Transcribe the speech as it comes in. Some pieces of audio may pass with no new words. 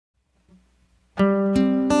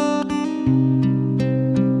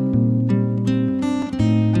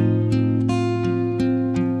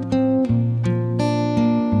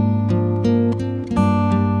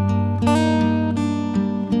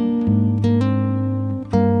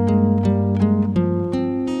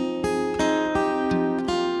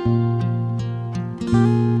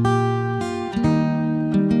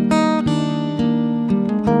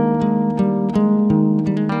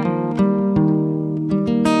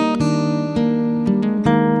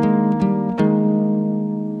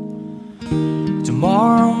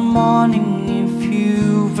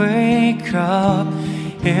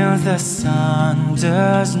if the sun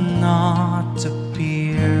does not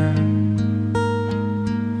appear,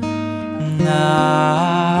 and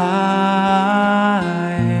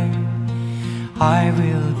I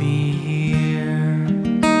will be here.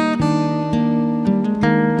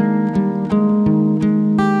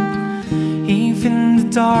 Even the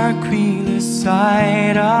dark we lose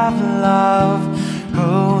sight of love.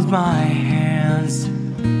 Hold my hands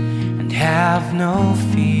and have no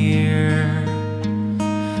fear,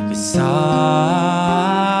 'cause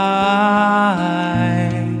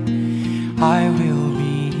I will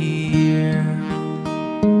be here.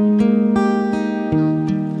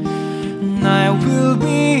 And I will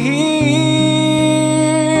be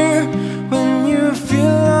here when you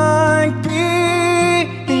feel like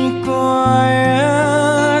being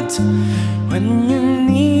quiet, when you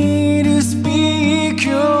need to speak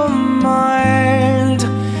your mind.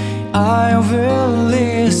 I will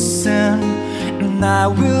listen, and I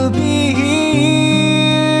will be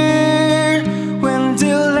here when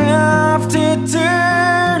the laughter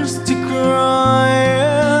turns to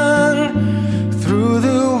crying, through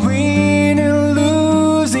the wind and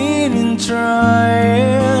losing and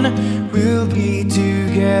trying. We'll be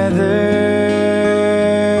together,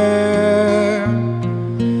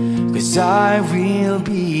 'cause I will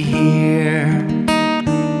be here.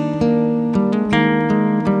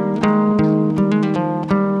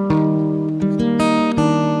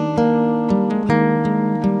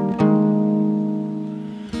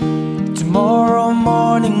 Tomorrow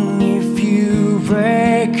morning, if you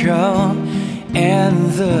wake up and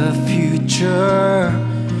the future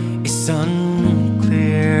is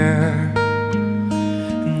unclear,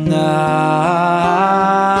 and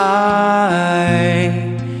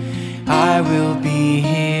I will be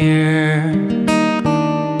here.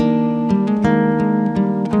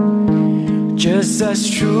 Just as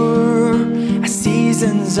sure as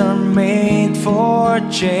seasons are made for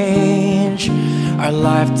change, our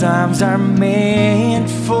lifetimes are made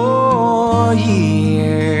for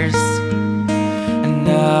years, and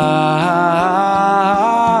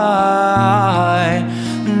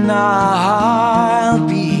I'll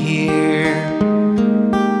be here,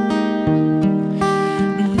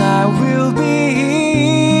 and I will be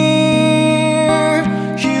here.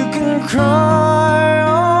 You can cry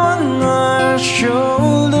on my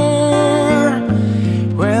shoulder,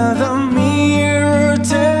 where the mirror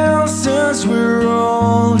tells us we're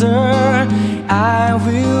older. I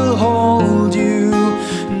will hold you,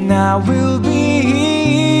 and I will be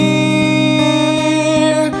here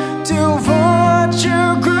to watch you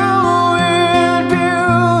grow in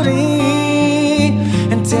beauty,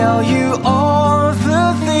 and tell you all the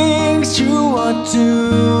things you are to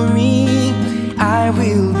me. I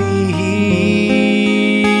will be here.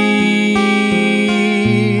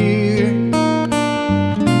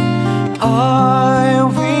 I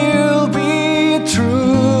will be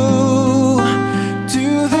true to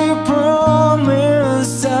the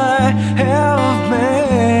promise I have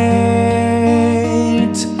made,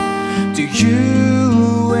 to you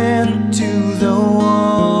and to the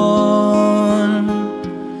one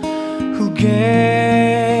who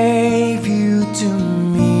gave you to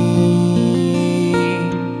me.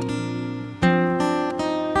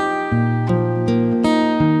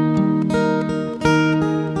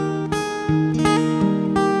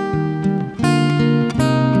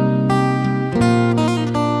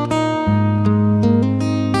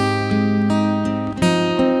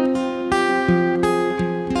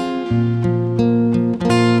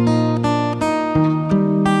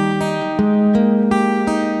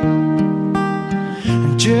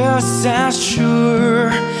 Just as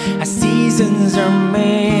sure as seasons are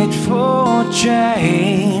made for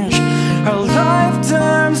change, our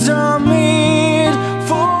lifetimes are made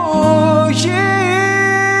for years,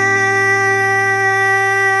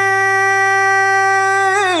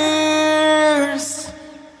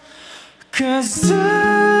 'cause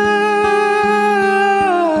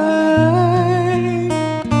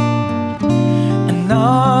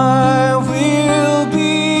I will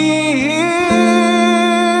be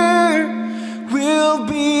here. We'll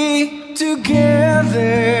be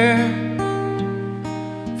together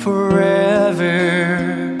forever,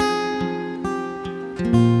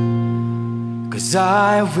 'cause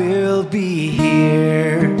I will be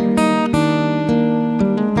here.